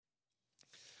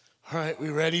All right, we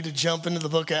ready to jump into the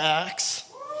book of Acts?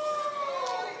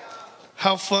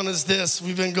 How fun is this?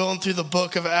 We've been going through the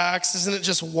book of Acts. Isn't it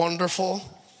just wonderful?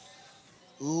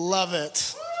 Love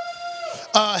it.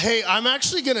 Hey, I'm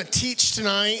actually going to teach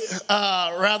tonight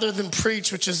rather than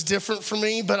preach, which is different for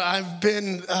me, but I've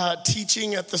been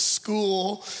teaching at the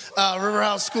school, River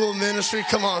House School of Ministry.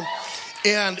 Come on.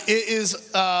 And it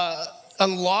is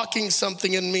unlocking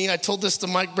something in me. I told this to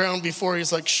Mike Brown before.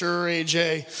 He's like, sure,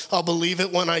 AJ, I'll believe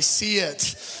it when I see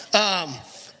it.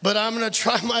 But I'm going to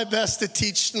try my best to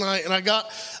teach tonight. And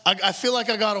I feel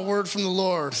like I got a word from the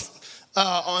Lord.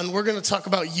 We're going to talk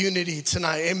about unity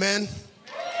tonight. Amen?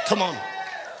 Come on.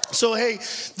 So, hey,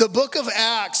 the book of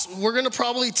Acts, we're going to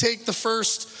probably take the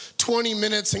first 20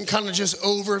 minutes and kind of just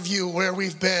overview where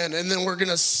we've been, and then we're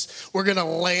gonna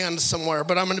land somewhere.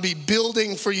 But I'm going to be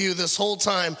building for you this whole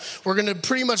time. We're going to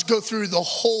pretty much go through the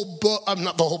whole book,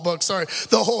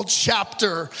 the whole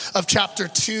chapter of chapter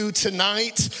 2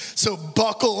 tonight. So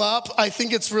buckle up. I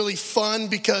think it's really fun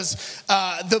because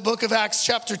the book of Acts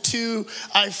chapter 2,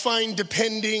 I find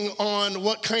depending on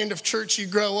what kind of church you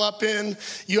grow up in,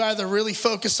 you either really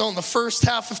focus on the first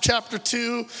half of chapter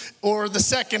 2 or the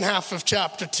second half of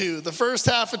chapter 2. The first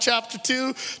half of chapter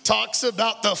 2 talks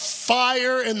about the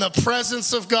fire and the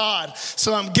presence of God.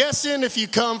 So I'm guessing if you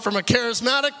come from a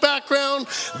charismatic background,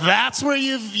 that's where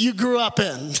you grew up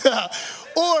in.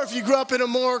 Or if you grew up in a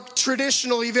more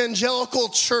traditional evangelical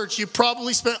church, you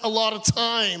probably spent a lot of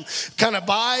time kind of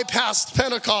bypassed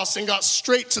Pentecost and got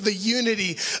straight to the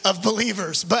unity of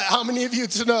believers. But how many of you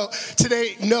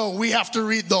today know we have to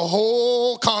read the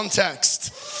whole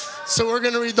context? So we're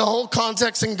going to read the whole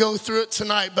context and go through it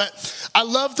tonight. But I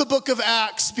love the book of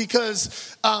Acts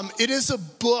because it is a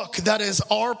book that is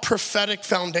our prophetic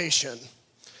foundation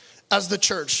as the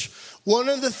church. One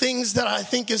of the things that I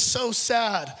think is so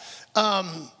sad,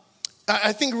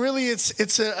 I think really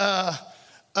it's a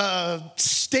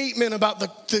statement about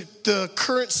the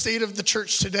current state of the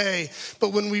church today.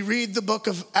 But when we read the book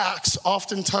of Acts,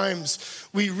 oftentimes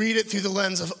we read it through the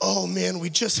lens of, oh man, we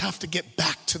just have to get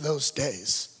back to those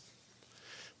days.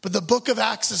 But the book of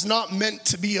Acts is not meant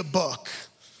to be a book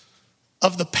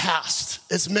of the past.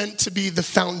 It's meant to be the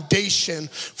foundation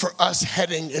for us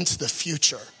heading into the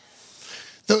future.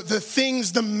 The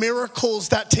things, the miracles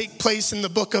that take place in the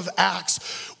book of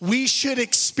Acts, we should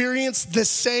experience the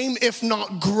same, if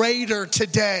not greater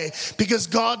today, because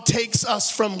God takes us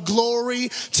from glory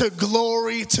to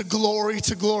glory to glory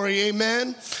to glory.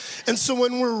 Amen? And so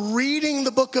when we're reading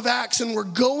the book of Acts and we're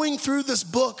going through this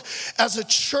book as a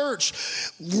church,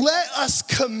 let us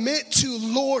commit to,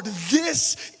 Lord,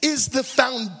 this is the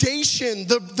foundation.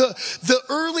 The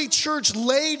early church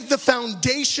laid the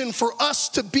foundation for us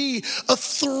to be a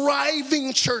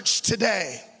thriving church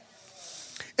today.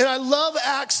 And I love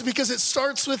Acts because it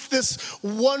starts with this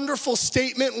wonderful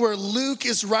statement where Luke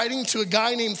is writing to a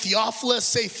guy named Theophilus.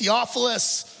 Say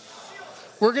Theophilus.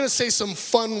 We're going to say some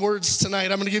fun words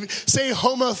tonight. I'm going to say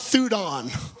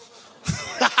Homothumadon.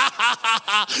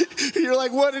 You're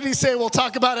like, what did he say? We'll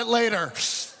talk about it later.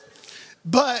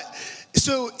 But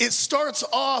so it starts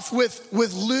off with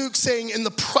Luke saying, in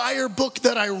the prior book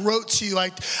that I wrote to you,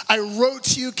 I wrote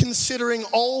to you considering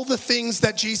all the things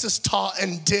that Jesus taught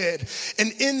and did.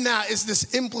 And in that is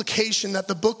this implication that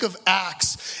the book of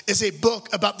Acts is a book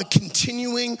about the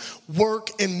continuing work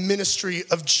and ministry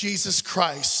of Jesus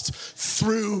Christ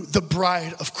through the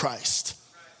bride of Christ.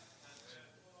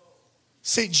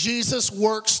 Say, Jesus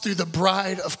works through the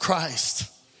bride of Christ.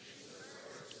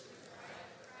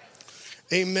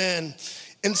 Amen.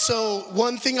 And so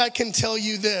one thing I can tell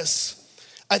you this,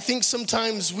 I think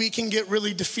sometimes we can get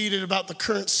really defeated about the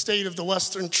current state of the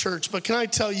Western church, but can I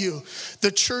tell you,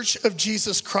 the church of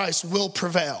Jesus Christ will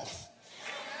prevail.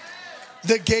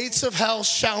 The gates of hell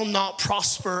shall not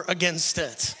prosper against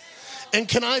it. And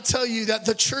can I tell you that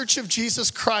the church of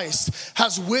Jesus Christ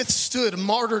has withstood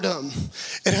martyrdom.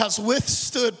 It has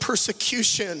withstood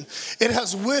persecution. It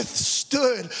has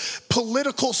withstood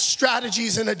political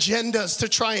strategies and agendas to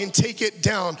try and take it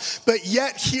down. But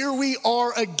yet here we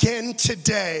are again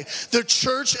today. The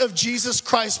church of Jesus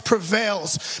Christ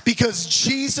prevails because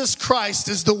Jesus Christ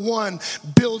is the one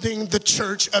building the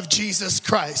church of Jesus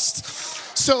Christ.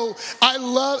 So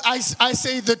I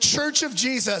say the church of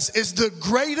Jesus is the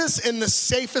greatest and the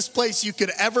safest place you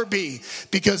could ever be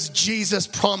because Jesus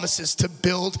promises to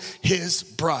build his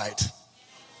bride.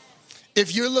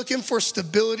 If you're looking for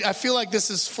stability, I feel like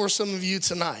this is for some of you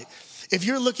tonight. If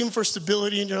you're looking for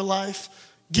stability in your life,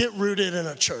 get rooted in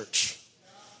a church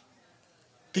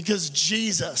because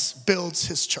Jesus builds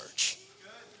his church.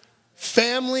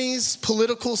 Families,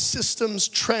 political systems,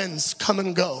 trends come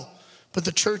and go. But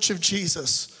the church of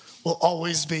Jesus will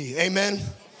always be. Amen?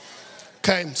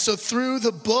 Okay, so through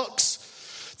the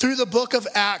book of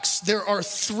Acts, there are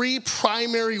three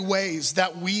primary ways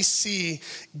that we see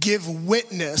give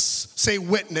witness, say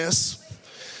witness,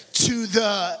 to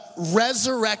the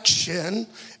resurrection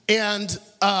and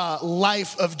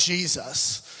life of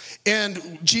Jesus.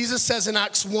 And Jesus says in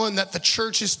Acts 1 that the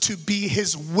church is to be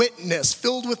his witness,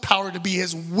 filled with power to be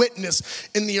his witness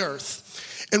in the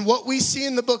earth. And what we see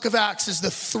in the book of Acts is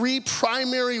the three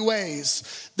primary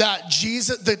ways that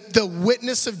Jesus, the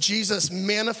witness of Jesus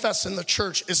manifests in the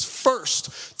church is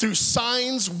first through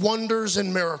signs, wonders,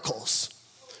 and miracles.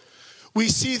 We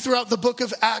see throughout the book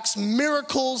of Acts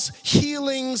miracles,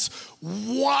 healings,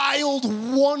 wild,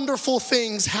 wonderful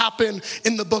things happen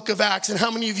in the book of Acts. And how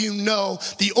many of you know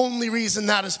the only reason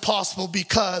that is possible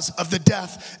because of the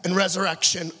death and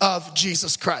resurrection of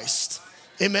Jesus Christ?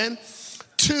 Amen?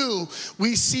 2,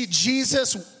 we see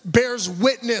Jesus bears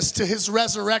witness to his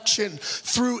resurrection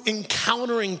through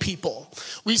encountering people.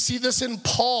 We see this in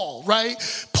Paul, right?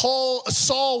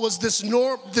 Saul was this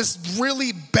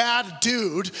really bad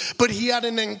dude, but he had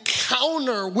an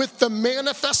encounter with the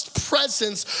manifest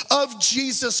presence of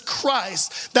Jesus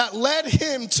Christ that led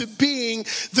him to being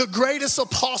the greatest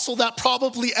apostle that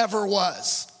probably ever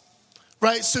was,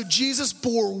 right? So Jesus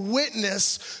bore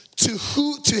witness to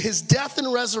his death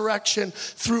and resurrection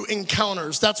through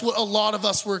encounters. That's what a lot of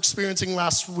us were experiencing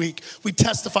last week. We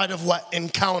testified of what?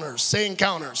 Encounters. Say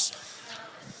encounters.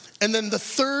 And then the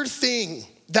third thing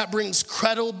that brings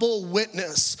credible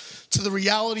witness to the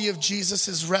reality of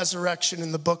Jesus' resurrection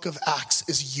in the book of Acts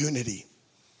is unity.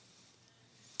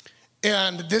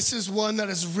 And this is one that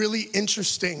is really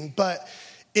interesting, but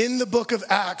in the book of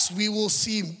Acts, we will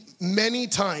see many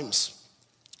times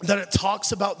that it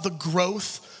talks about the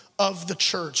growth of the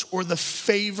church or the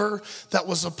favor that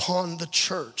was upon the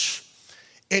church.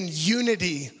 And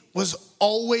unity was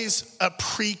always a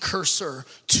precursor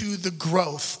to the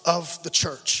growth of the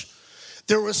church.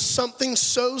 There was something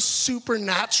so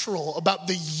supernatural about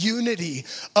the unity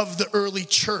of the early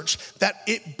church that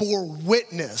it bore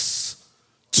witness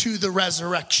to the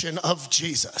resurrection of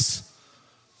Jesus.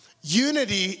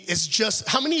 Unity is just,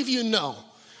 how many of you know?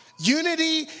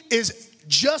 Unity is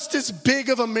just as big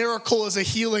of a miracle as a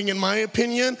healing, in my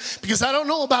opinion, because I don't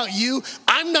know about you,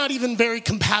 I'm not even very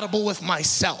compatible with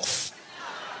myself.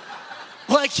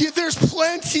 There's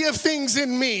plenty of things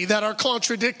in me that are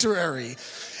contradictory.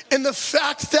 And the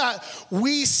fact that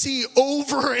we see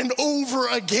over and over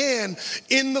again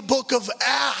in the book of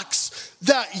Acts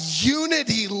that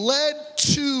unity led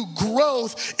to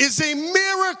growth is a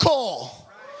miracle.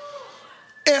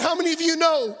 And how many of you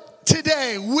know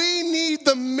today we need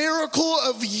the miracle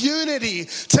of unity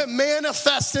to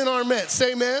manifest in our midst?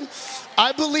 Amen.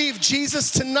 I believe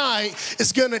Jesus tonight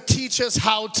is going to teach us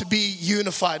how to be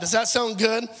unified. Does that sound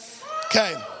good?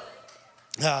 Okay.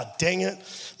 Dang it.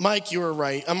 Mike, you were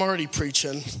right. I'm already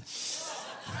preaching.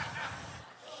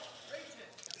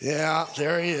 Yeah,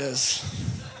 there he is.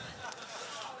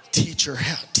 Teacher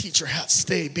hat,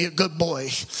 stay, be a good boy.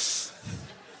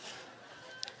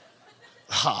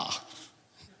 Ha.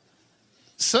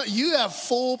 So you have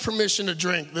full permission to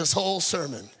drink this whole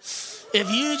sermon. If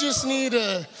you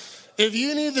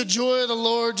need the joy of the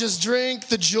Lord, just drink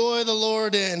the joy of the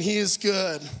Lord in. He is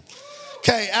good.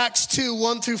 Okay, Acts 2,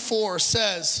 1-4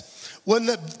 says, when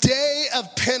the day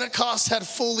of Pentecost had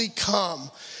fully come,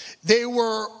 they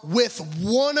were with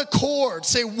one accord.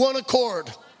 Say one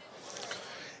accord.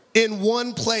 In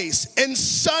one place. And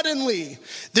suddenly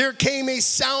there came a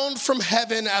sound from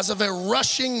heaven as of a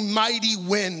rushing mighty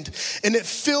wind, and it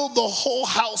filled the whole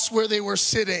house where they were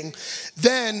sitting.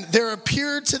 Then there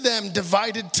appeared to them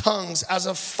divided tongues as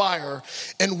of fire,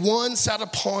 and one sat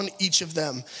upon each of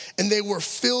them. And they were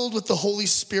filled with the Holy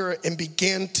Spirit and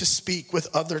began to speak with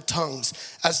other tongues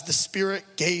as the Spirit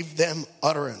gave them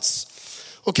utterance.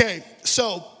 Okay,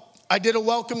 so I did a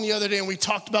welcome the other day and we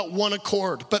talked about one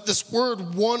accord. But this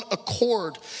word one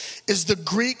accord is the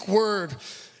Greek word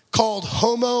called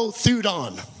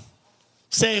Homothumadon.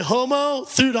 Say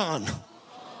Homothumadon.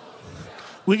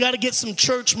 We got to get some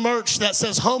church merch that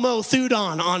says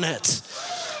Homothumadon on it.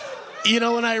 You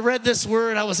know, when I read this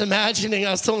word, I was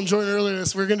telling Jordan earlier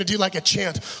this, we're going to do like a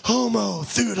chant.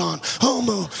 Homothumadon,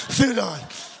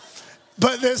 Homothumadon.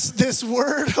 But this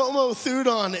word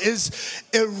Homothumadon is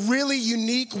a really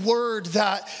unique word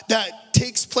that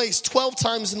takes place 12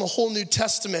 times in the whole New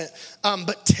Testament,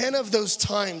 but 10 of those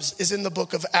times is in the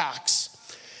book of Acts.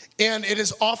 And it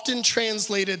is often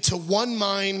translated to one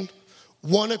mind,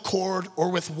 one accord,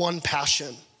 or with one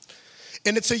passion.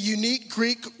 And it's a unique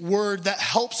Greek word that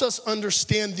helps us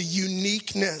understand the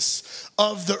uniqueness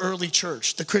of the early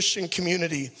church, the Christian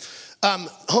community.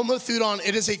 Homothumadon,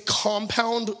 it is a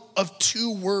compound of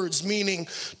two words, meaning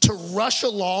to rush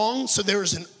along. So there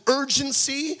is an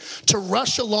urgency to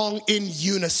rush along in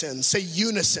unison. Say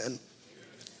unison.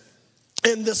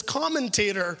 And this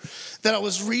commentator that I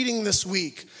was reading this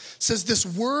week says this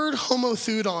word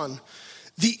homothumadon,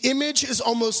 the image is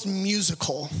almost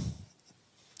musical.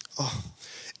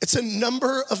 It's a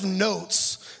number of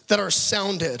notes that are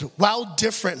sounded. While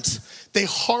different, they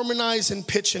harmonize in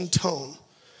pitch and tone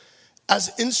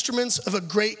as instruments of a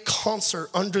great concert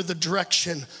under the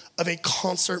direction of a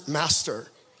concert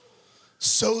master.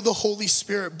 So the Holy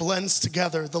Spirit blends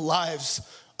together the lives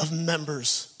of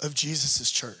members of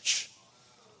Jesus' church.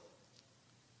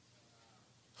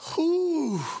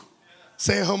 Whoo!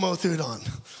 Say homothumadon.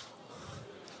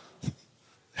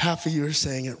 Half of you are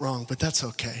saying it wrong, but that's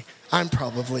okay. I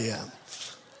probably am.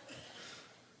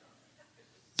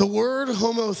 The word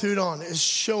homothumadon is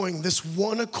showing this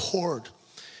one accord,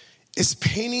 is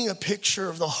painting a picture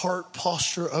of the heart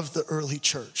posture of the early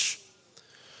church.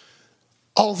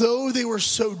 Although they were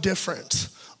so different,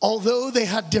 although they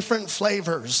had different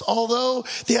flavors, although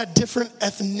they had different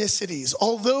ethnicities,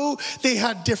 although they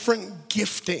had different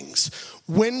giftings,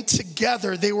 when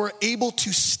together they were able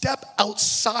to step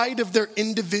outside of their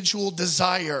individual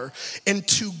desire and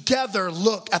together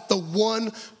look at the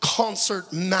one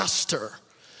concert master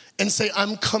and say,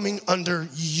 I'm coming under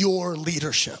your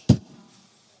leadership.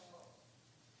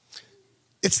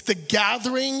 It's the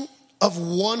gathering of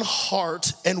one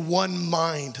heart and one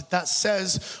mind that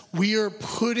says we are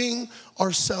putting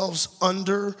ourselves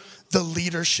under the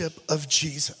leadership of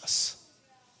Jesus.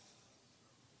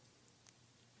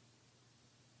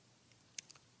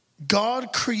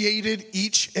 God created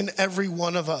each and every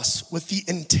one of us with the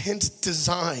intent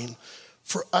design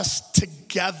for us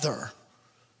together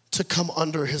to come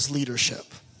under his leadership.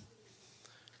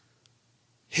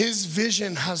 His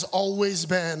vision has always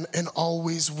been and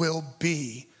always will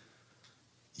be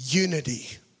unity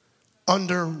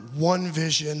under one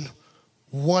vision,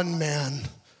 one man,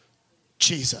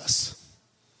 Jesus.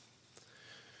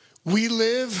 We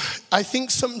live, I think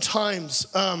sometimes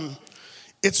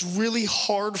it's really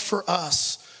hard for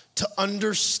us to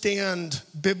understand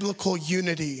biblical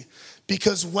unity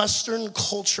because Western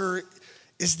culture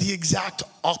is the exact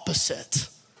opposite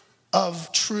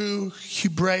of true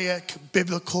Hebraic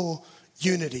biblical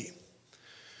unity.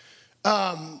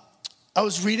 I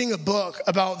was reading a book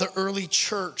about the early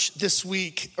church this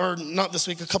week, or not this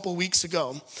week, a couple weeks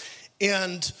ago.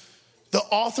 And the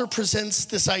author presents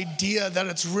this idea that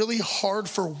it's really hard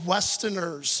for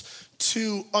Westerners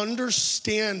to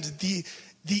understand the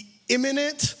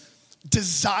imminent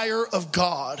desire of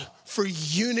God for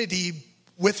unity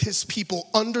with his people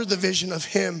under the vision of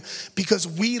him because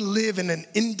we live in an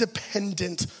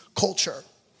independent culture.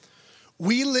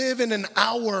 We live in an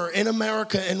hour in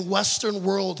America and Western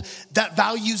world that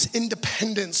values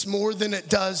independence more than it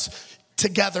does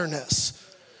togetherness.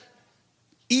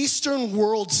 Eastern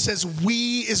world says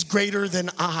we is greater than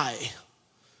I.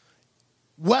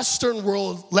 Western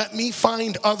world, let me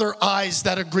find other eyes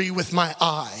that agree with my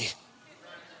I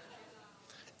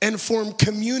and form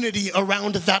community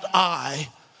around that I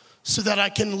so that I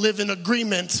can live in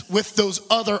agreement with those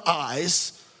other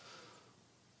eyes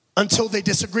until they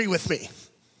disagree with me.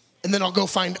 And then I'll go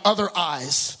find other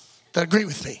eyes that agree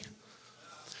with me.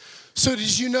 So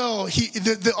did you know,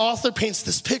 the author paints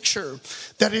this picture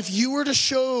that if you were to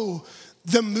show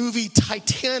the movie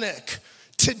Titanic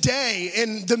today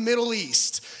in the Middle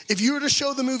East, if you were to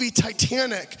show the movie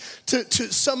Titanic to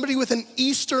somebody with an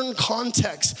Eastern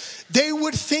context, they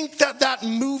would think that that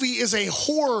movie is a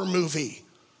horror movie.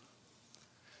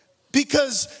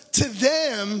 Because to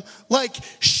them, like,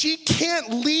 she can't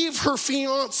leave her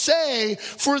fiancé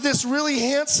for this really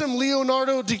handsome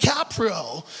Leonardo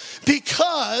DiCaprio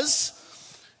because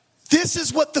this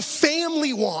is what the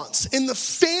family wants. And the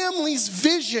family's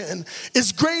vision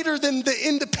is greater than the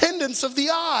independence of the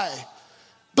I.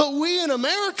 But we in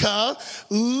America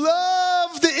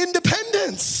love the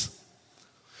independence.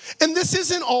 And this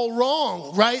isn't all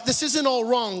wrong, right? This isn't all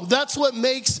wrong. That's what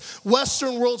makes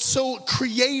Western world so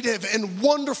creative and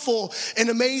wonderful and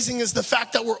amazing is the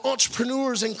fact that we're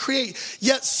entrepreneurs and create.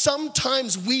 Yet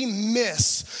sometimes we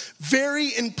miss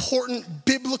very important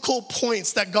biblical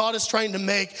points that God is trying to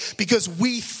make because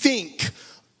we think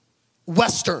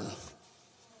Western.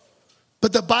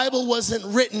 But the Bible wasn't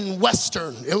written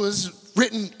Western. It was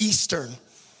written Eastern.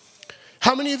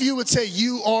 How many of you would say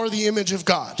you are the image of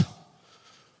God?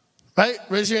 Right?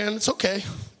 Raise your hand. It's okay.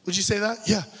 Would you say that?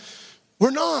 Yeah. We're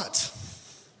not.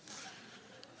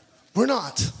 We're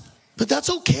not. But that's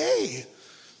okay.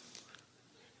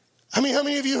 How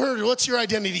many of you heard, what's your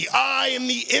identity? I am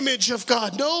the image of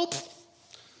God. Nope.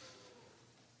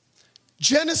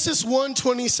 Genesis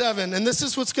 1:27, and this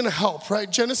is what's going to help, right?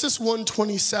 Genesis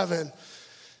 1:27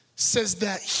 says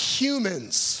that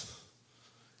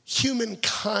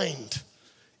humankind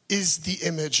is the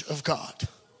image of God.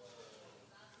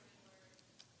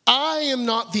 I am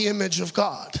not the image of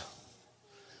God.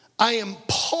 I am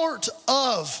part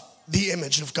of the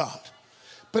image of God.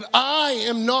 But I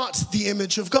am not the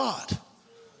image of God.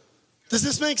 Does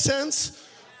this make sense?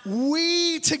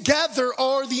 We together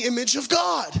are the image of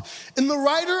God. And the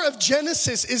writer of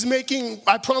Genesis is making,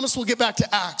 I promise we'll get back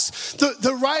to Acts.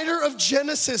 The writer of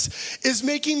Genesis is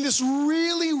making this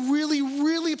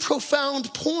really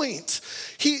profound point.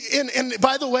 And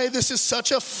by the way, this is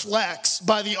such a flex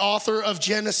by the author of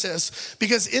Genesis,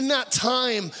 because in that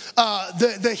time,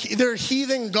 they're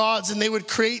heathen gods, and they would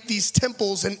create these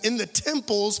temples, and in the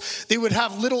temples, they would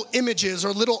have little images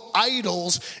or little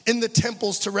idols in the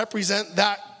temples to represent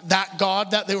that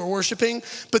God that they were worshiping.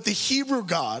 But the Hebrew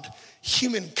God,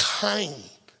 humankind,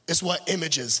 is what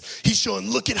images. He's showing,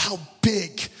 look at how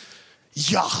big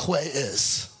Yahweh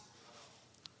is.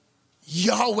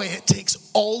 Yahweh, it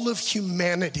takes all of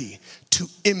humanity to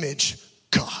image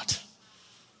God.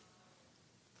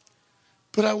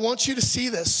 But I want you to see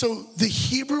this. So the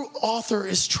Hebrew author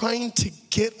is trying to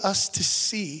get us to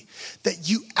see that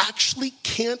you actually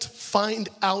can't find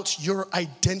out your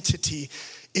identity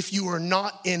if you are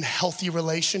not in healthy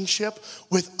relationship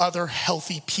with other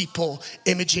healthy people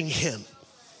imaging him.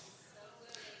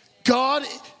 God,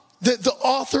 the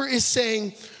author is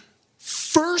saying,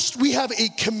 first we have a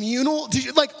communal,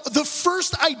 the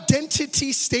first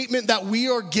identity statement that we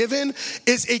are given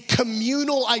is a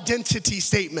communal identity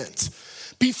statement.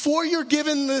 Before you're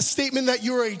given the statement that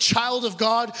you're a child of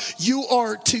God, you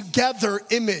are together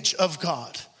image of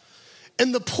God.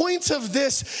 And the point of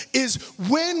this is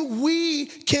when we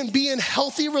can be in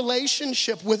healthy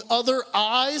relationship with other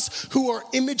eyes who are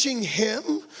imaging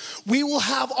him, we will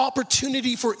have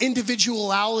opportunity for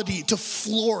individuality to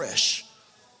flourish.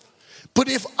 But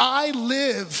if I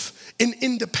live in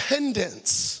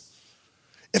independence,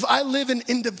 and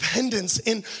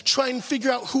try and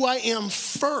figure out who I am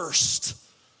first,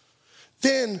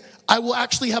 then I will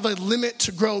actually have a limit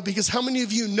to grow. Because how many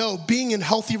of you know being in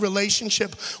healthy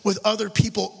relationship with other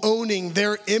people owning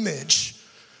their image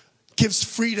gives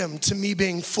freedom to me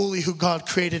being fully who God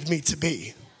created me to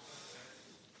be?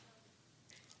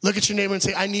 Look at your neighbor and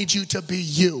say, I need you to be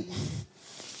you.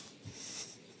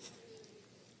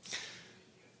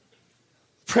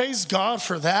 Praise God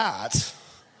for that.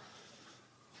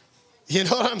 You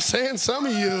know what I'm saying? Some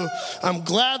of you, I'm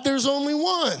glad there's only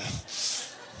one.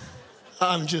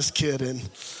 I'm just kidding.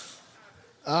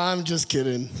 I'd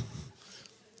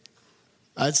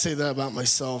say that about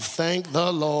myself. Thank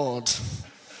the Lord.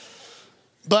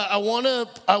 But I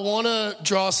wanna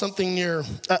draw something near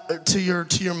to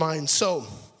your mind. So,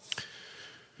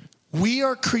 we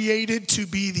are created to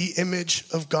be the image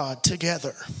of God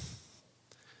together.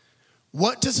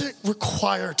 What does it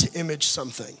require to image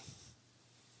something?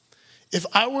 If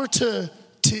I were to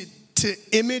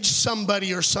image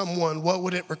somebody or someone, what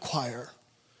would it require?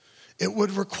 It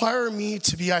would require me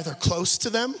to be either close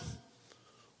to them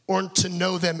or to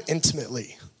know them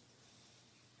intimately.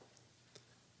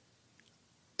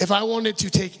 If I wanted to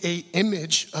take an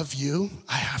image of you,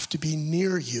 I have to be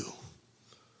near you.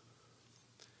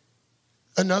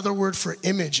 Another word for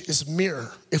image is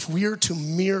mirror. If we are to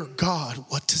mirror God,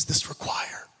 what does this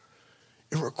require?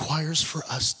 It requires for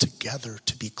us together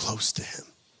to be close to him.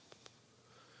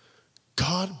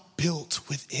 God built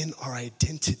within our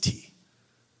identity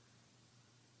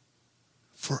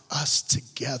for us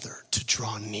together to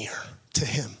draw near to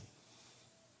him.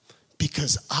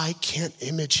 Because I can't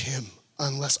image him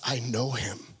unless I know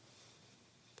him.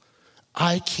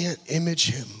 I can't image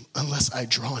him unless I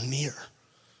draw near.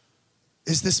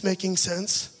 Is this making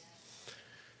sense?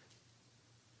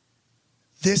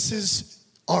 This is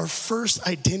our first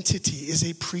identity, is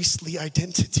a priestly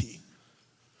identity.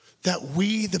 That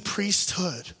we, the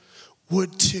priesthood,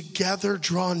 would together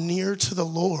draw near to the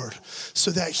Lord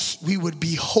so that we would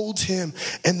behold him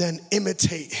and then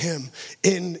imitate him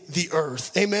in the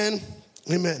earth. Amen?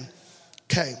 Amen.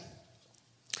 Okay.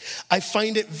 I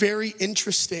find it very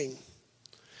interesting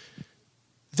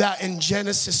that in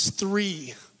Genesis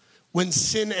 3, when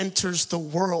sin enters the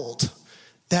world,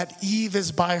 that Eve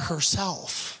is by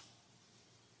herself.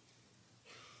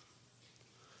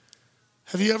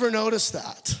 Have you ever noticed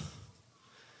that?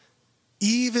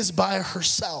 Eve is by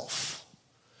herself.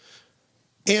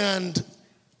 And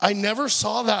I never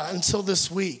saw that until this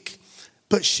week.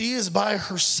 But she is by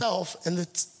herself, and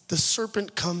the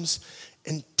serpent comes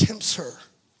and tempts her.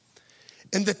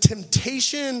 And the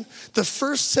temptation, the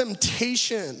first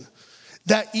temptation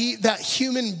that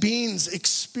human beings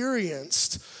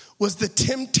experienced was the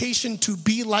temptation to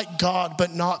be like God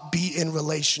but not be in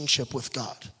relationship with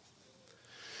God.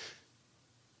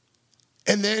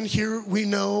 And then here we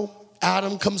know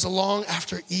Adam comes along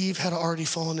after Eve had already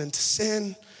fallen into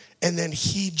sin, and then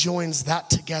he joins that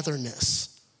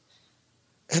togetherness.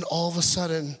 And all of a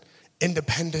sudden,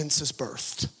 independence is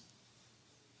birthed.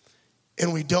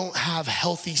 And we don't have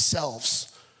healthy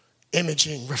selves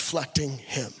imaging, reflecting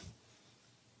him.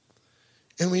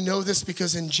 And we know this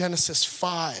because in Genesis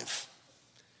 5,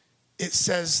 it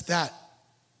says that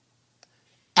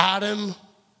Adam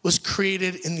was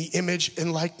created in the image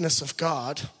and likeness of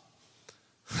God.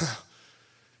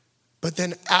 But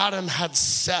then Adam had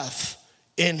Seth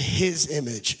in his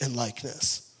image and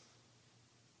likeness.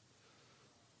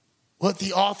 What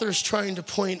the author's trying to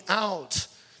point out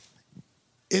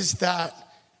is that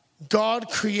God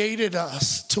created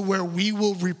us to where we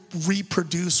will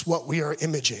reproduce what we are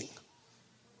imaging.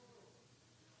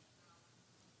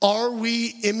 Are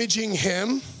we imaging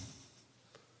him?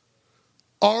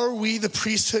 Are we, the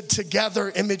priesthood,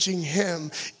 together imaging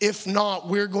him? If not,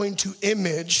 we're going to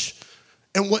image.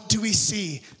 And what do we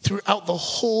see throughout the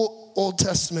whole Old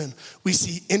Testament? We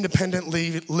see independent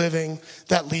living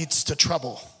that leads to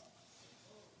trouble.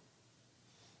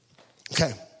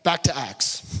 Okay, back to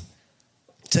Acts.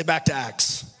 Say back to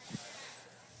Acts.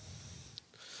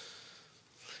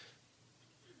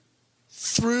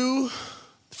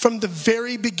 From the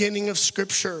very beginning of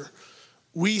Scripture,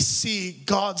 we see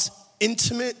God's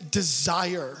intimate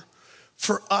desire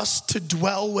for us to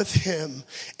dwell with him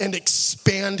and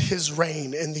expand his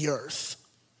reign in the earth.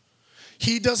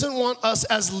 He doesn't want us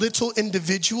as little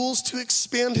individuals to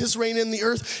expand his reign in the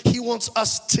earth. He wants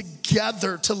us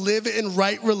together to live in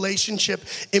right relationship,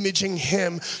 imaging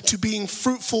him, to being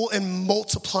fruitful and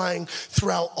multiplying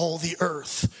throughout all the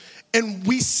earth. And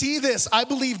we see this, I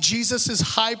believe, Jesus'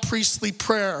 high priestly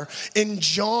prayer in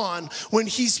John, when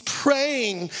he's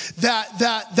praying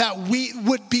that we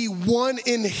would be one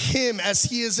in him as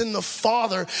he is in the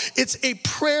Father. It's a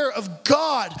prayer of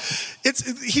God.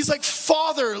 He's like,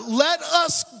 Father, let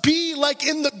us be like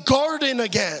in the garden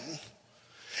again.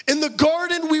 In the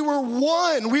garden, we were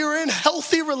one. We were in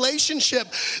healthy relationship.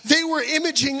 They were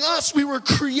imaging us. We were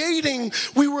creating.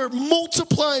 We were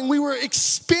multiplying. We were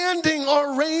expanding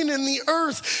our reign in the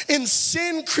earth. And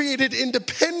sin created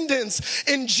independence.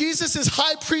 And Jesus'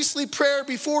 high priestly prayer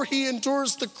before he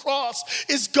endures the cross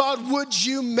is, God, would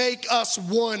you make us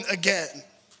one again?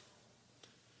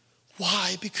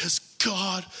 Why? Because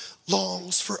God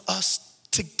longs for us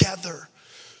together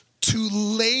to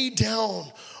lay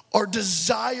down our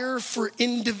desire for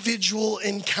individual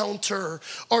encounter,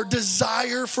 our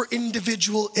desire for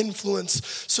individual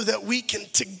influence, so that we can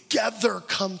together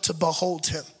come to behold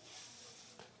him.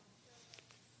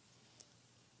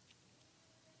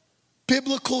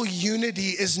 Biblical unity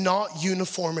is not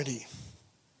uniformity.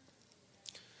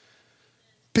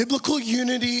 Biblical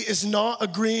unity is not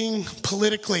agreeing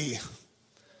politically.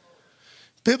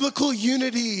 Biblical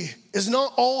unity is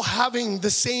not all having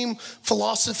the same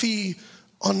philosophy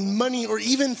on money or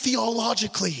even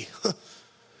theologically.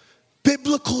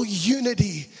 Biblical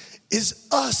unity is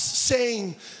us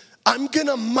saying, I'm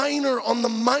gonna minor on the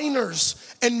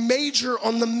minors and major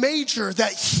on the major,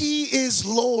 that he is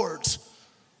Lord.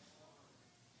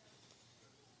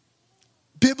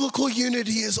 Biblical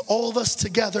unity is all of us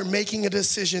together making a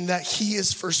decision that he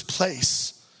is first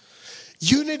place.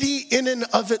 Unity in and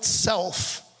of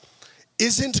itself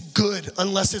isn't good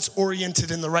unless it's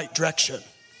oriented in the right direction.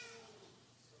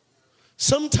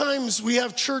 Sometimes we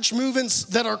have church movements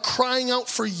that are crying out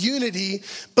for unity,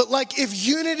 but like, if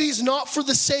unity is not for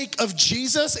the sake of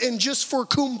Jesus and just for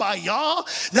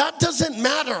kumbaya, that doesn't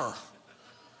matter.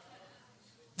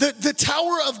 The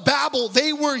Tower of Babel,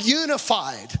 they were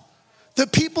unified. The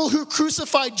people who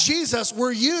crucified Jesus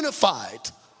were unified.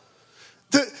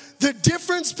 The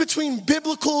difference between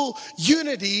biblical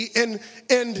unity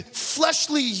and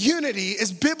fleshly unity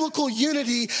is biblical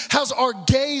unity has our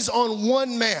gaze on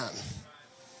one man.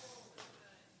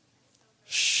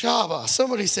 Shaba.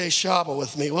 Somebody say Shaba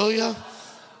with me, will ya?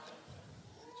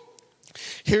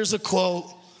 Here's a quote.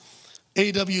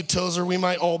 A.W. Tozer, we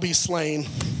might all be slain.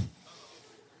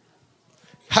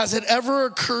 Has it ever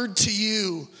occurred to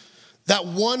you that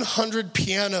 100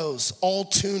 pianos all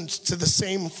tuned to the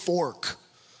same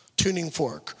tuning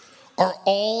fork, are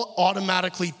all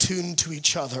automatically tuned to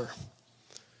each other?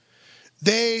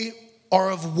 They are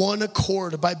of one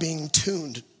accord by being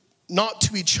tuned, not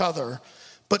to each other,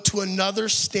 but to another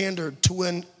standard,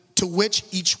 to to which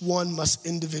each one must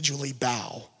individually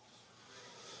bow.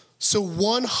 So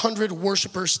 100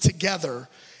 worshipers together,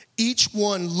 each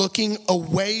one looking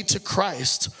away to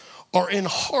Christ, are in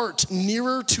heart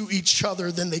nearer to each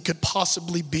other than they could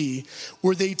possibly be,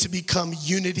 were they to become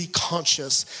unity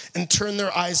conscious and turn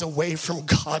their eyes away from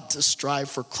God to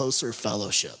strive for closer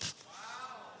fellowship.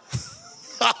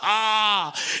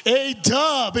 Wow.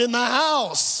 A-Dub in the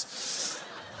house.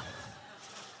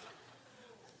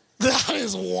 That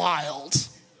is wild.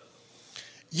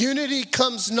 Unity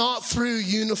comes not through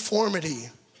uniformity,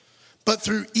 but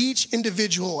through each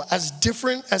individual, as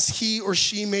different as he or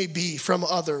she may be from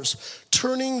others,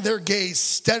 turning their gaze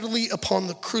steadily upon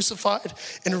the crucified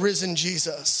and risen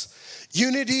Jesus.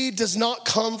 Unity does not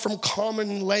come from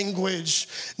common language,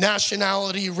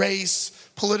 nationality, race,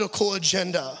 political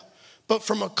agenda, but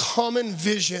from a common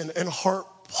vision and heart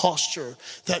posture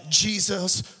that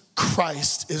Jesus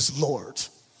Christ is Lord.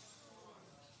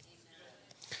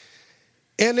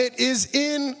 And it is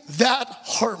in that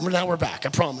heart, now we're back, I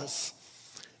promise.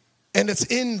 And it's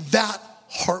in that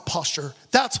heart posture,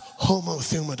 that's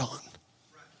Homothumadon.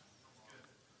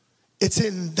 It's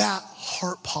in that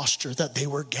heart posture that they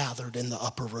were gathered in the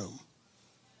upper room.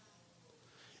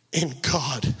 And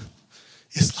God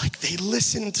is like, they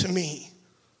listened to me.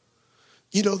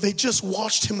 You know, they just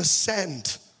watched him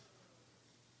ascend.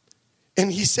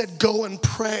 And he said, go and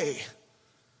pray.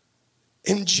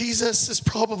 And Jesus is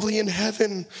probably in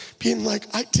heaven being like,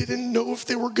 I didn't know if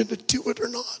they were going to do it or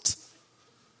not.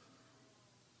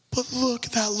 But look,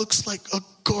 that looks like a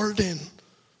garden.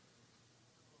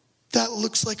 That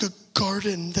looks like a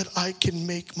garden that I can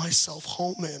make myself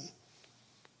home in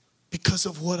because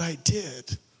of what I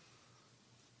did.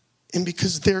 And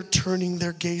because they're turning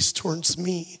their gaze towards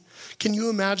me. Can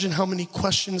you imagine how many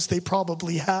questions they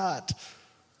probably had?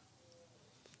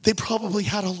 They probably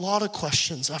had a lot of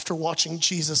questions after watching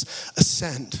Jesus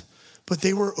ascend, but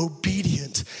they were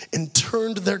obedient and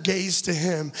turned their gaze to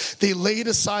him. They laid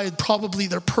aside probably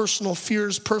their personal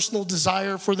fears, personal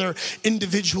desire for their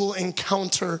individual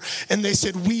encounter, and they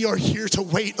said, we are here to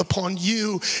wait upon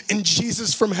you. And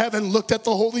Jesus from heaven looked at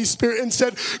the Holy Spirit and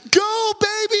said, go,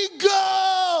 baby,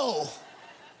 go.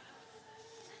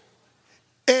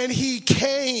 And he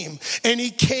came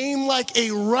like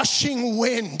a rushing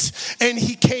wind, and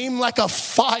he came like a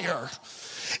fire.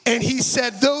 And he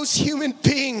said, those human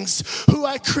beings who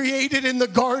I created in the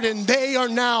garden, they are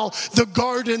now the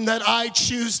garden that I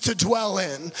choose to dwell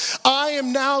in. I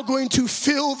am now going to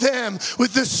fill them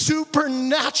with the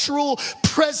supernatural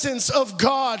presence of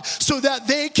God so that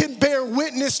they can bear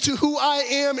witness to who I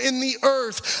am in the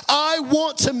earth. I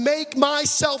want to make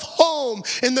myself home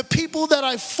in the people that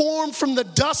I formed from the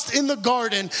dust in the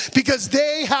garden because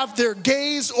they have their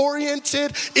gaze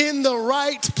oriented in the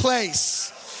right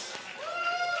place.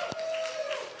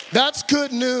 That's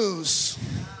good news.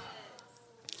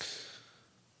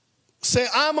 Say,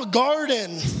 I'm a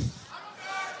garden.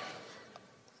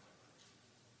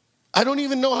 I don't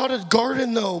even know how to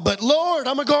garden though, but Lord,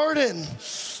 I'm a garden.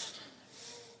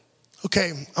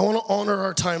 Okay, I want to honor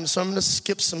our time, so I'm going to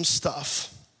skip some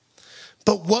stuff.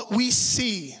 But what we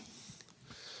see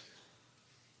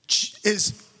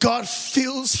is God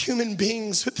fills human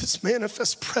beings with his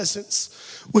manifest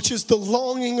presence, which is the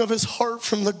longing of his heart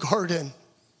from the garden.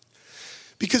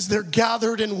 Because they're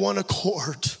gathered in one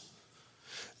accord.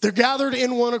 They're gathered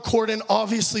in one accord, and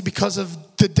obviously because of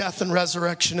the death and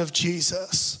resurrection of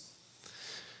Jesus.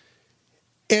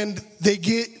 And they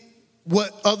get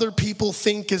what other people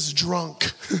think is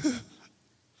drunk.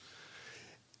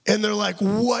 And they're like,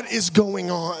 what is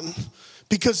going on?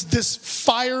 Because this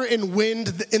fire and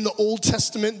wind in the Old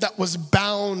Testament that was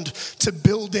bound to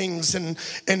buildings and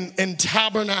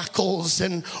tabernacles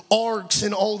and arks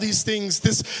and all these things,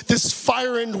 this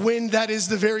fire and wind that is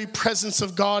the very presence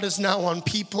of God is now on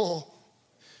people.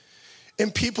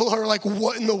 And people are like,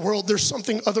 what in the world? There's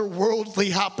something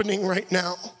otherworldly happening right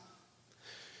now.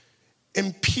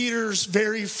 In Peter's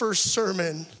very first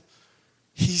sermon,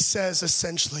 he says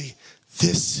essentially,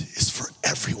 this is for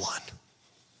everyone.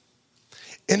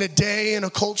 In a day, in a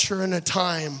culture, in a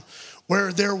time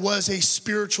where there was a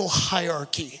spiritual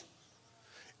hierarchy,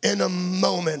 in a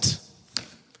moment,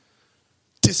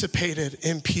 dissipated.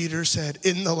 And Peter said,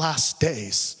 in the last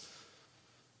days,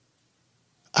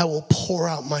 I will pour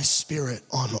out my spirit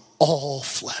on all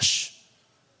flesh.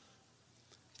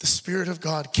 The Spirit of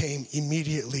God came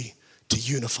immediately to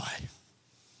unify.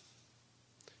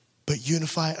 But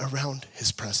unify around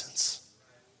his presence.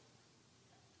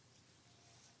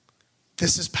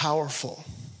 This is powerful.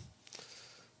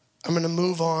 I'm going to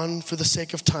move on for the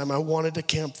sake of time. I wanted to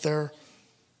camp there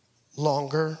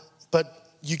longer, but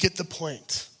you get the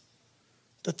point.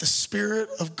 that the Spirit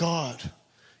of God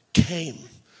came,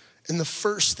 and the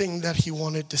first thing that he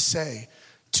wanted to say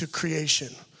to creation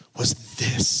was,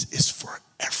 this is for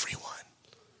everyone.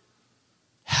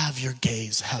 Have your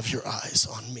gaze, have your eyes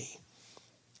on me.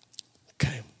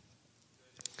 Okay.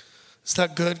 Is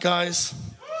that good, guys?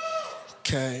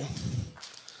 Okay.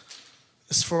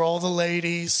 It's for all the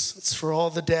ladies. It's for all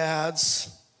the dads.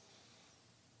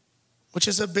 Which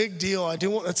is a big deal.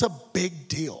 It's a big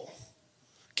deal.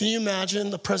 Can you imagine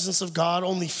the presence of God?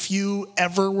 Only few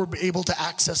ever were able to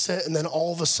access it, and then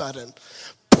all of a sudden,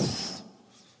 poof,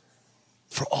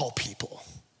 for all people.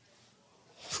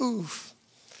 Poof.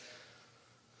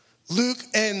 Luke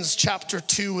ends chapter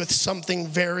 2 with something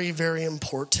very, very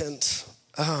important.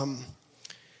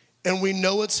 And we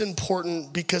know it's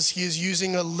important because he is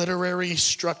using a literary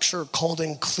structure called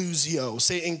inclusio.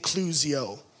 Say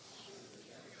inclusio.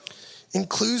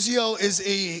 Inclusio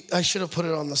is I should have put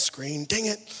it on the screen. Dang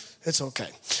it. It's okay.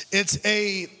 It's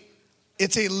a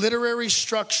literary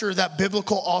structure that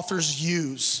biblical authors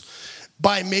use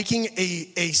by making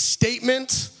a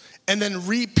statement and then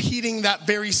repeating that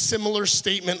very similar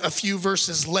statement a few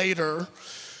verses later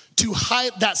to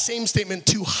that same statement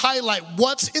to highlight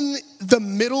what's in the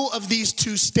middle of these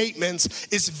two statements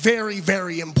is very,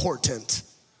 very important.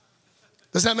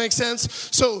 Does that make sense?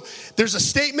 So there's a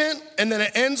statement, and then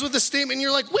it ends with a statement, and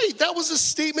you're like, wait, that was a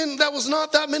statement that was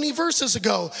not that many verses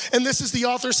ago. And this is the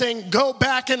author saying, go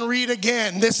back and read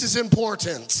again. This is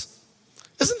important.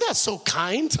 Isn't that so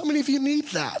kind? How many of you need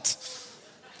that?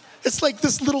 It's like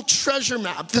this little treasure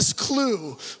map, this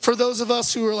clue for those of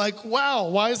us who are like, wow,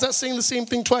 why is that saying the same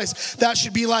thing twice? That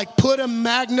should be like, put a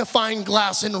magnifying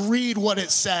glass and read what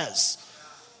it says.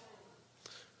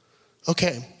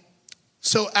 Okay,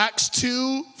 so Acts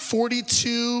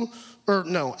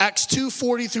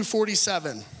 2:40 through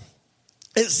 47.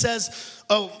 It says,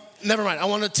 never mind. I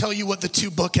want to tell you what the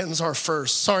two bookends are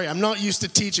first. Sorry, I'm not used to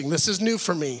teaching. This is new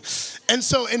for me. And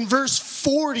so in verse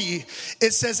 40,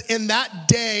 it says, in that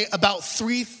day, about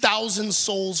 3,000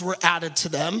 souls were added to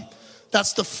them.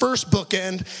 That's the first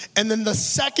bookend. And then the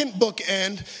second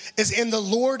bookend is, and the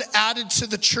Lord added to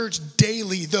the church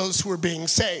daily those who were being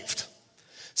saved.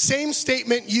 Same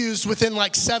statement used within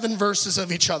like 7 verses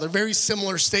of each other. Very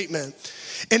similar statement.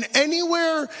 And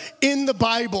anywhere in the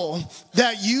Bible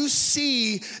that you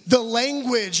see the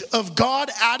language of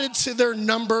God added to their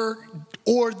number,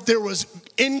 or there was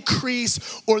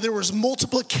increase, or there was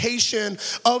multiplication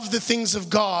of the things of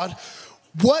God,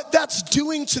 what that's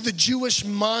doing to the Jewish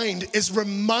mind is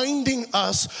reminding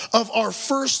us of our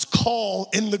first call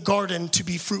in the garden to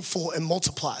be fruitful and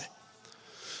multiply.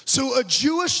 So a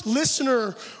Jewish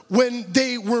listener, when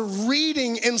they were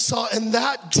reading and saw in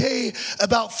that day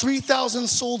about 3,000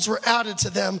 souls were added to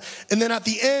them, and then at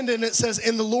the end, and it says,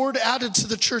 and the Lord added to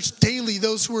the church daily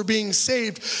those who were being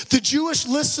saved, the Jewish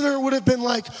listener would have been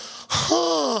like,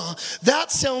 that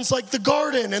sounds like the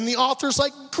garden. And the author's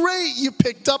like, great, you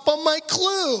picked up on my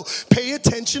clue. Pay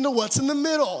attention to what's in the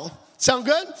middle. Sound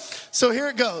good? So here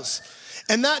it goes.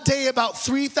 And that day about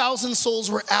 3,000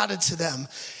 souls were added to them.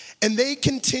 And they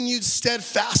continued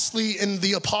steadfastly in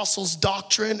the apostles'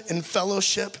 doctrine and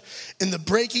fellowship, in the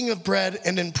breaking of bread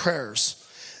and in prayers.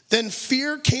 Then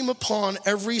fear came upon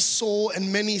every soul,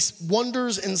 and many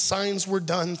wonders and signs were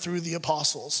done through the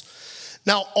apostles.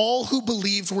 Now all who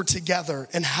believed were together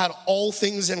and had all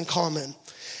things in common,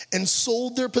 and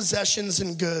sold their possessions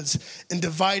and goods, and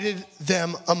divided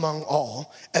them among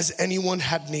all, as anyone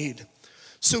had need.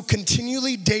 So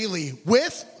continually daily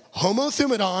with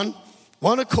Homothumadon,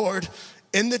 one accord,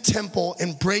 in the temple,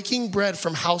 and breaking bread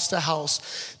from house to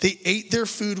house, they ate their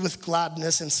food with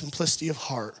gladness and simplicity of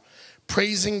heart,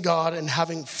 praising God and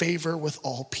having favor with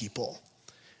all people.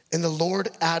 And the Lord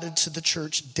added to the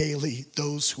church daily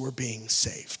those who were being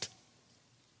saved.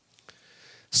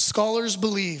 Scholars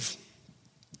believe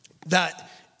that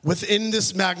within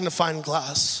this magnifying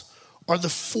glass are the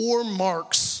 4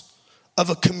 marks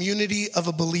of a community of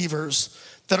believers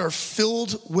that are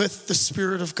filled with the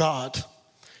Spirit of God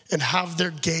and have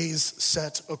their gaze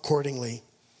set accordingly.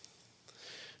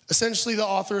 Essentially, the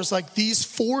author is like, these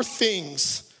 4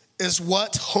 things is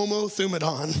what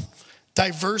Homothumadon,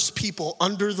 diverse people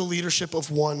under the leadership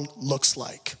of one, looks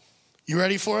like. You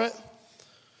ready for it?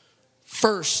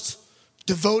 First,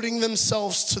 devoting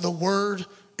themselves to the word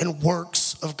and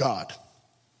works of God.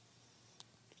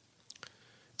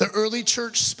 The early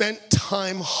church spent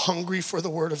time hungry for the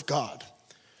word of God.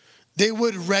 They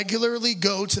would regularly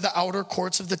go to the outer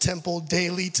courts of the temple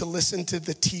daily to listen to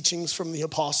the teachings from the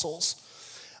apostles.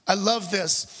 I love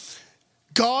this.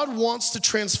 God wants to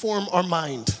transform our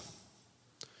mind.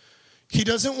 He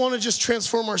doesn't want to just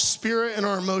transform our spirit and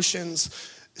our emotions.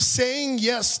 Saying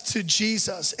yes to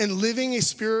Jesus and living a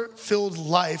spirit-filled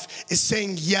life is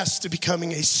saying yes to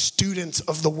becoming a student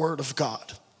of the Word of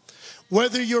God.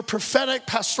 Whether you're prophetic,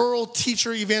 pastoral,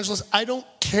 teacher, evangelist, I don't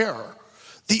care.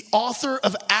 The author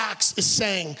of Acts is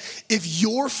saying, if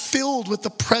you're filled with the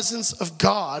presence of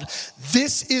God,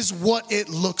 this is what it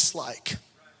looks like.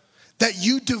 That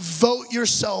you devote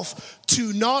yourself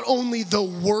to not only the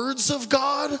words of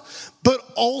God, but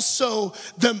also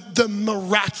the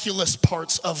miraculous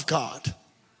parts of God.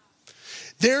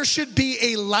 There should be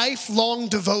a lifelong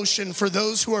devotion for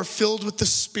those who are filled with the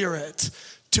Spirit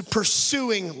to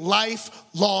pursuing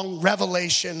lifelong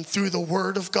revelation through the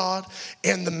Word of God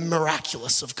and the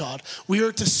miraculous of God. We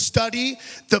are to study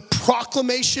the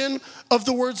proclamation of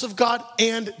the words of God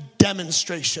and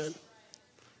demonstration.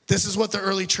 This is what the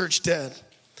early church did.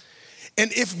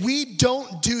 And if we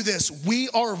don't do this, we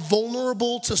are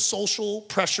vulnerable to social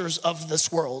pressures of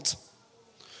this world.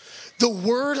 The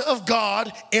Word of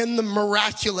God and the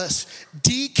miraculous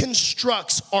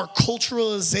deconstructs our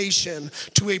culturalization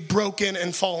to a broken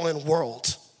and fallen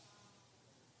world.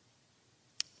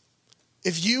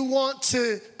 If you want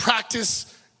to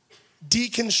practice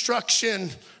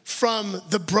deconstruction from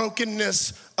the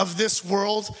brokenness of this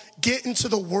world, get into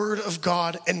the Word of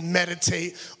God and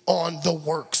meditate on the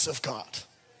works of God.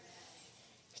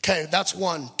 Okay, that's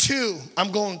one. Two,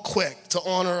 I'm going quick to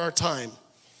honor our time.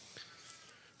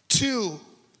 Two,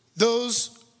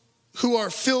 those who are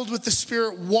filled with the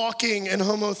Spirit walking in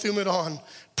Homothumadon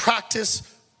practice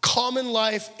common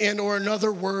life, and or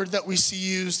another word that we see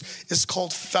used is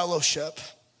called fellowship.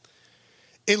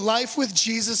 A life with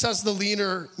Jesus as the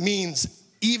leader means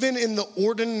even in the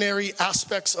ordinary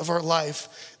aspects of our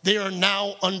life, they are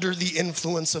now under the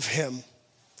influence of Him.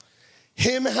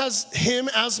 Him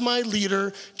as my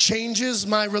leader changes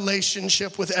my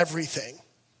relationship with everything.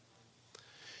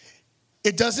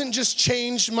 It doesn't just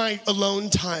change my alone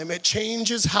time. It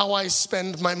changes how I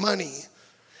spend my money.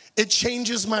 It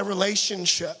changes my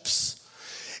relationships.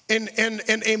 And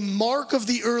a mark of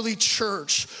the early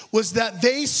church was that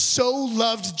they so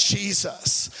loved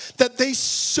Jesus, that they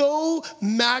so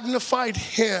magnified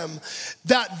Him,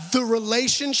 that the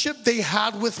relationship they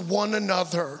had with one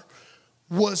another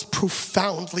was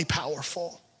profoundly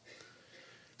powerful.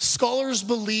 Scholars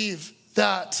believe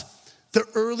that the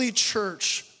early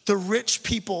church, the rich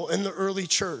people in the early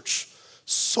church,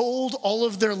 sold all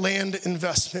of their land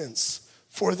investments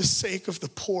for the sake of the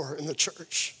poor in the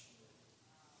church.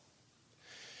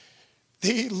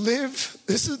 They lived,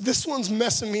 this one's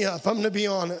messing me up, I'm gonna be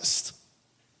honest.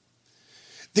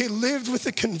 They lived with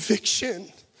a conviction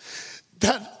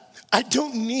that I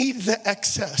don't need the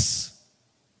excess.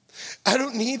 I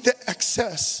don't need the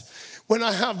excess when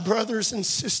I have brothers and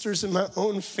sisters in my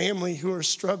own family who are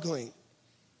struggling.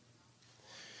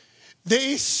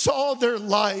 They saw their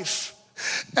life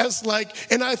as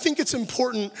and I think it's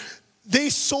important, they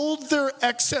sold their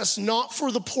excess not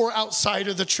for the poor outside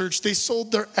of the church. They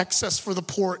sold their excess for the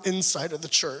poor inside of the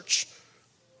church.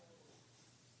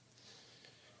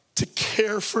 To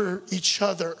care for each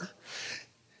other.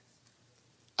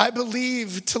 I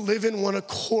believe to live in one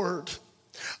accord.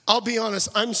 I'll be honest,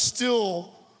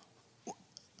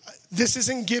 this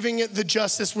isn't giving it the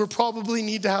justice. We probably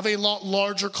need to have a lot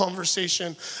larger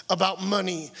conversation about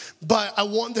money. But I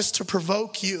want this to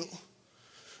provoke you.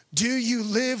 Do you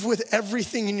live with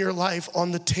everything in your life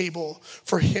on the table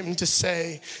for Him to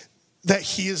say that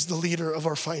He is the leader of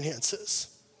our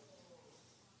finances?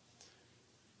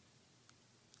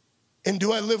 And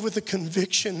do I live with the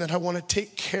conviction that I want to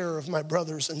take care of my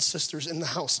brothers and sisters in the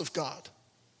house of God?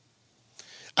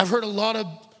 I've heard a lot of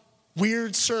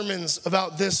weird sermons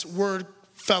about this word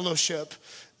fellowship,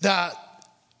 that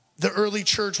the early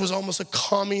church was almost a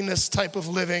communist type of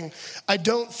living. I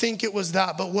don't think it was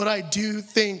that, but what I do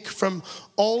think from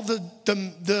all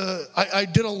I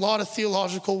did a lot of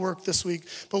theological work this week,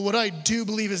 but what I do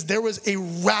believe is there was a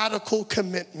radical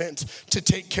commitment to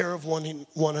take care of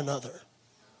one another.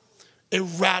 A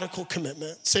radical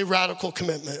commitment. Say radical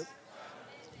commitment.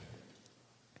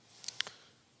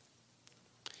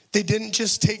 They didn't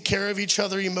just take care of each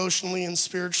other emotionally and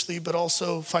spiritually, but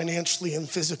also financially and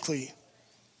physically.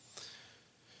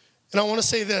 And I want to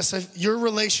say this, your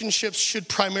relationships should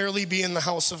primarily be in the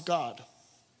house of God.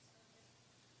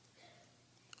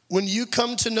 When you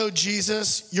come to know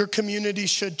Jesus, your community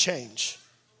should change.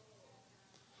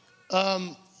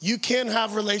 You can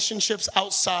have relationships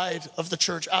outside of the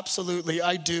church. Absolutely,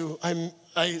 I do.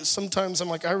 Sometimes I'm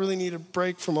like, I really need a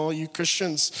break from all you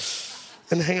Christians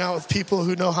and hang out with people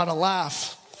who know how to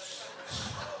laugh.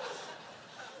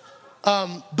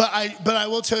 But I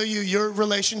will tell you, your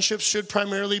relationships should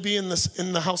primarily be in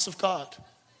the house of God.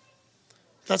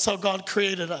 That's how God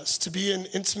created us, to be in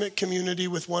intimate community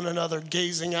with one another,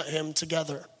 gazing at him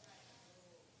together.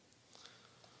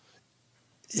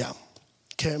 Yeah.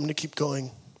 Okay, I'm going to keep going.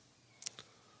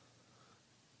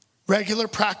 Regular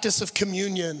practice of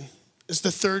communion is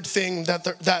the third thing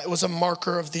that was a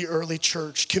marker of the early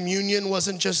church. Communion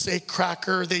wasn't just a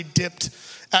cracker they dipped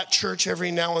at church every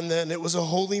now and then. It was a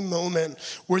holy moment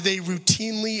where they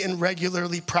routinely and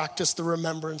regularly practiced the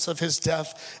remembrance of his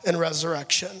death and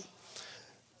resurrection.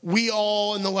 We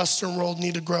all in the Western world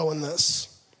need to grow in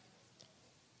this.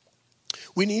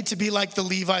 We need to be like the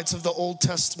Levites of the Old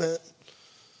Testament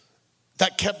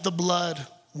that kept the blood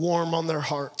warm on their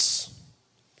hearts.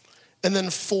 And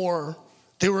then 4,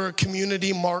 they were a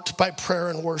community marked by prayer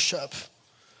and worship.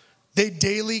 They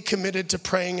daily committed to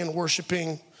praying and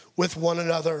worshiping with one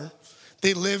another.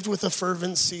 They lived with a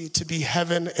fervency to be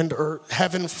heaven and earth,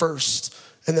 heaven first,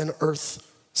 and then earth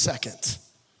second.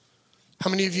 How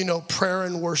many of you know prayer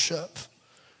and worship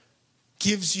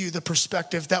gives you the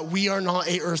perspective that we are not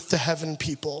a earth to heaven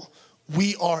people.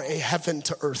 We are a heaven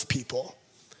to earth people.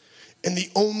 And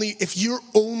if you're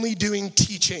only doing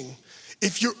teaching,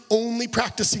 if you're only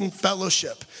practicing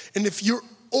fellowship, and if you're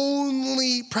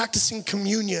only practicing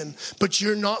communion, but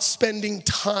you're not spending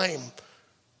time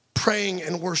praying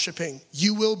and worshiping,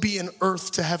 you will be an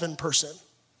earth to heaven person.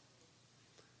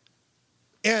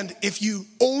 And if you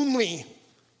only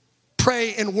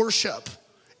pray and worship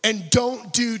and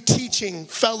don't do teaching,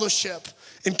 fellowship,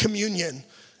 and communion,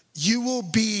 you will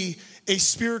be a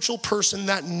spiritual person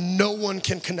that no one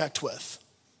can connect with.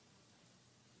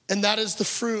 And that is the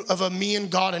fruit of a me and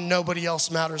God and nobody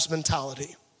else matters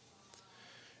mentality.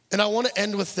 And I want to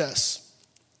end with this.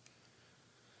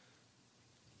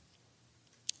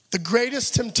 The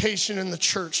greatest temptation in the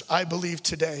church, I believe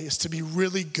today, is to be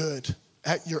really good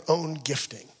at your own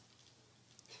gifting.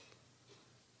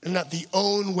 And not the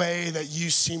own way that you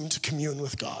seem to commune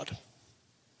with God.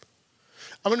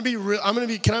 Can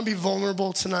I be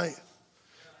vulnerable tonight?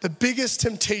 The biggest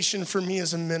temptation for me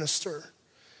as a minister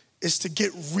is to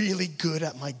get really good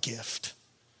at my gift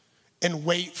and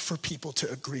wait for people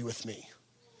to agree with me.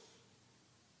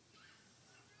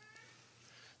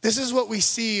 This is what we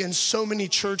see in so many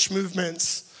church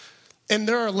movements. And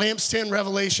there are lampstand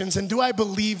revelations. And do I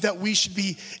believe that we should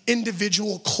be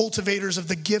individual cultivators of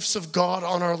the gifts of God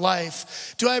on our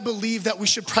life? Do I believe that we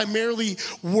should primarily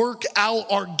work out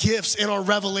our gifts and our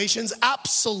revelations?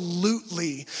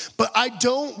 Absolutely. But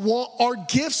our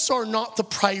gifts are not the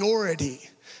priority.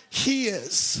 He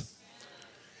is.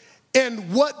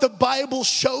 And what the Bible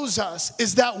shows us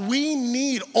is that we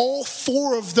need all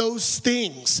 4 of those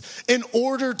things in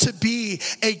order to be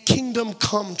a kingdom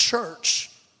come church.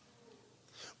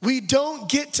 We don't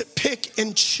get to pick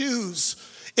and choose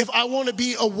if I want to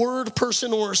be a word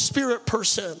person or a spirit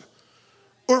person,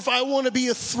 or if I want to be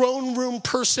a throne room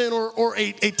person or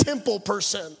a temple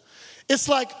person. It's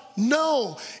like,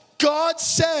 no, God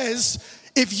says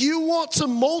if you want to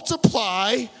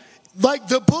multiply, like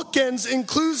the bookends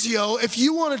inclusio, if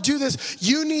you want to do this,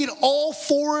 you need all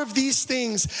 4 of these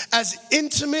things as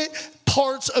intimate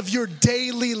parts of your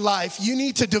daily life. You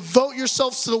need to devote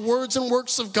yourselves to the words and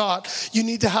works of God. You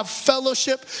need to have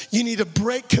fellowship. You need to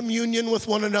break communion with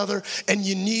one another. And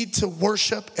you need to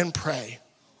worship and pray.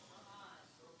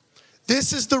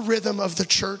 This is the rhythm of the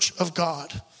church of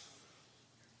God.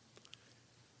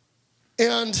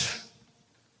 And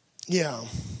yeah,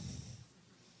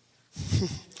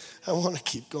 I want to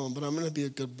keep going, but I'm going to be a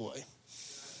good boy.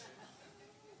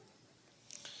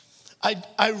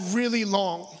 I really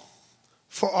long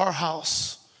for our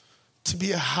house to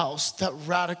be a house that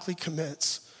radically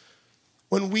commits.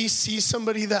 When we see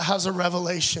somebody that has a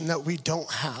revelation that we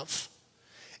don't have,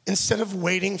 instead of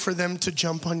waiting for them to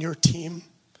jump on your team,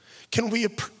 can we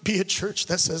be a church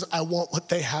that says, I want what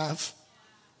they have?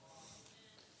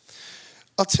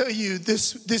 I'll tell you,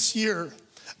 this year,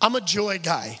 I'm a joy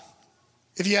guy,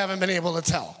 if you haven't been able to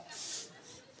tell.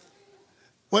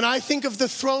 When I think of the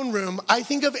throne room, I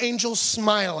think of angels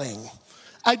smiling.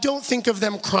 I don't think of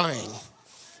them crying.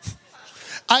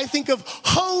 I think of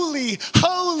holy,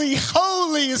 holy,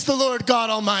 holy is the Lord God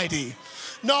Almighty.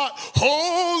 Not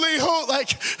holy, holy,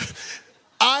 like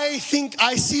I think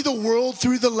I see the world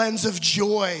through the lens of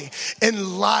joy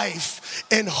and life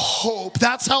and hope.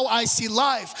 That's how I see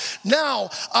life. Now,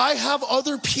 I have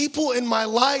other people in my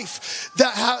life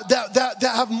that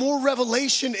have more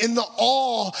revelation in the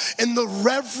awe and the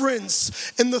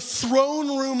reverence in the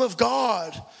throne room of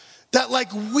God. That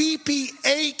like weepy,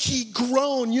 achy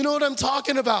groan. You know what I'm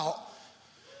talking about?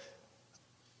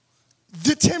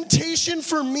 The temptation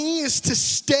for me is to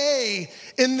stay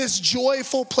in this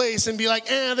joyful place and be like,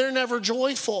 they're never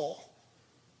joyful.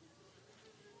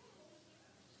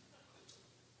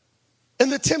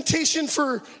 And the temptation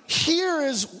for here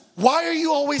is, why are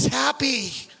you always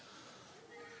happy?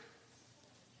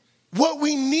 What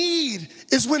we need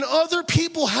is when other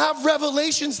people have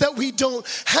revelations that we don't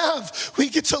have, we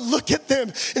get to look at them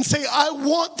and say, I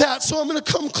want that, so I'm going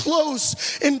to come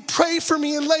close and pray for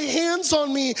me and lay hands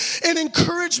on me and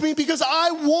encourage me because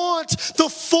I want the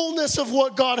fullness of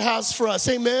what God has for us.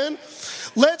 Amen?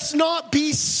 Let's not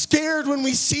be scared when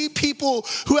we see people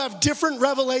who have different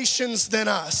revelations than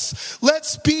us.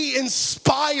 Let's be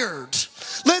inspired.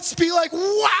 Let's be like,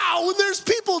 wow, when there's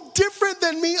people different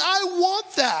than me, I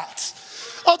want that.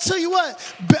 I'll tell you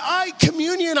what,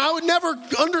 communion, I would never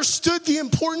understood the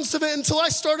importance of it until I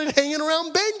started hanging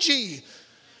around Benji.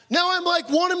 Now I'm like,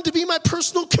 want him to be my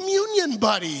personal communion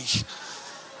buddy.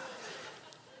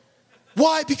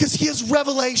 Why? Because he has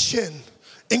revelation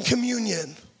in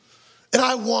communion. And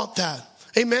I want that.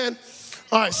 Amen?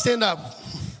 All right, stand up.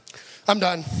 I'm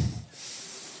done.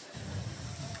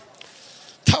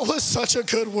 That was such a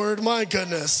good word. My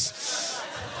goodness.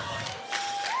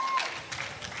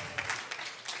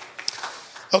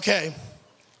 Okay,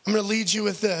 I'm going to lead you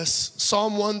with this.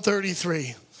 Psalm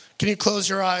 133. Can you close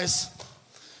your eyes?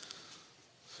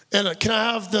 And can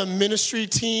I have the ministry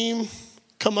team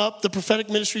come up, the prophetic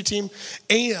ministry team,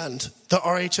 and the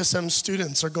RHSM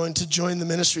students are going to join the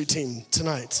ministry team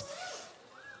tonight.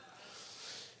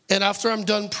 And after I'm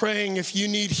done praying, if you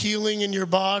need healing in your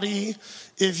body,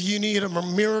 if you need a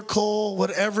miracle,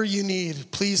 whatever you need,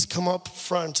 please come up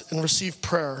front and receive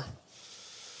prayer.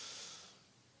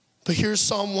 But here's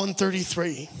Psalm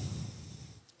 133.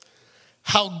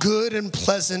 How good and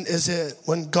pleasant is it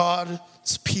when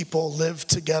God's people live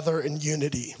together in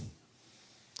unity.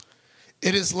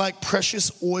 It is like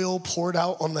precious oil poured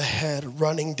out on the head,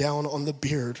 running down on the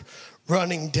beard,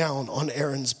 running down on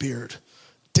Aaron's beard,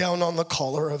 down on the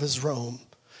collar of his robe.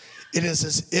 It is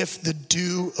as if the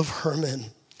dew of Hermon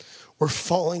were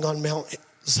falling on Mount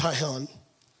Zion.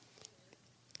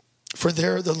 For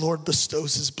there the Lord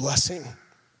bestows his blessing,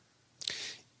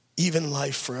 even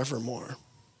life forevermore.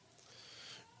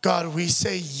 God, we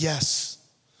say yes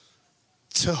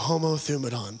to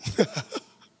Homothumadon.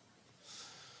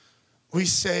 We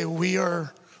say we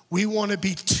want to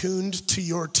be tuned to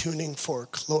your tuning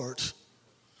fork, Lord.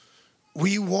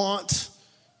 We want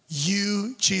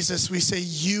you, Jesus. We say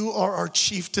you are our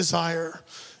chief desire.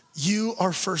 You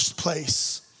are first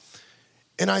place.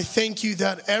 And I thank you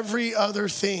that every other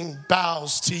thing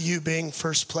bows to you being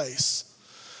first place.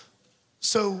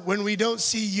 So when we don't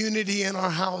see unity in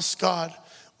our house, God,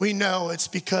 we know it's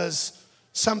because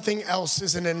something else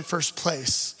isn't in first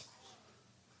place.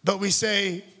 But we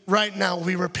say, right now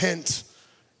we repent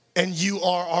and you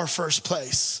are our first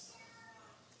place.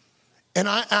 And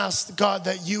I ask God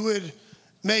that you would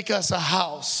make us a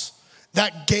house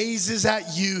that gazes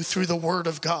at you through the word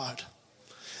of God.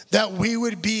 That we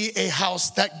would be a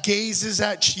house that gazes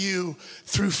at you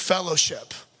through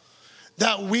fellowship.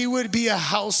 That we would be a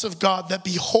house of God that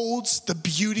beholds the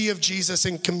beauty of Jesus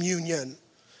in communion.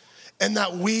 And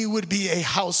that we would be a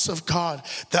house of God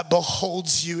that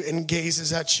beholds you and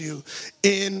gazes at you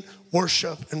in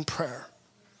worship and prayer.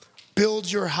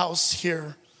 Build your house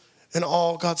here. And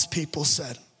all God's people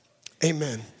said,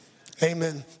 amen.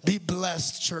 Amen. Be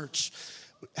blessed, church.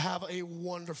 Have a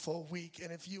wonderful week.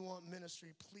 And if you want ministry,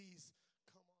 please.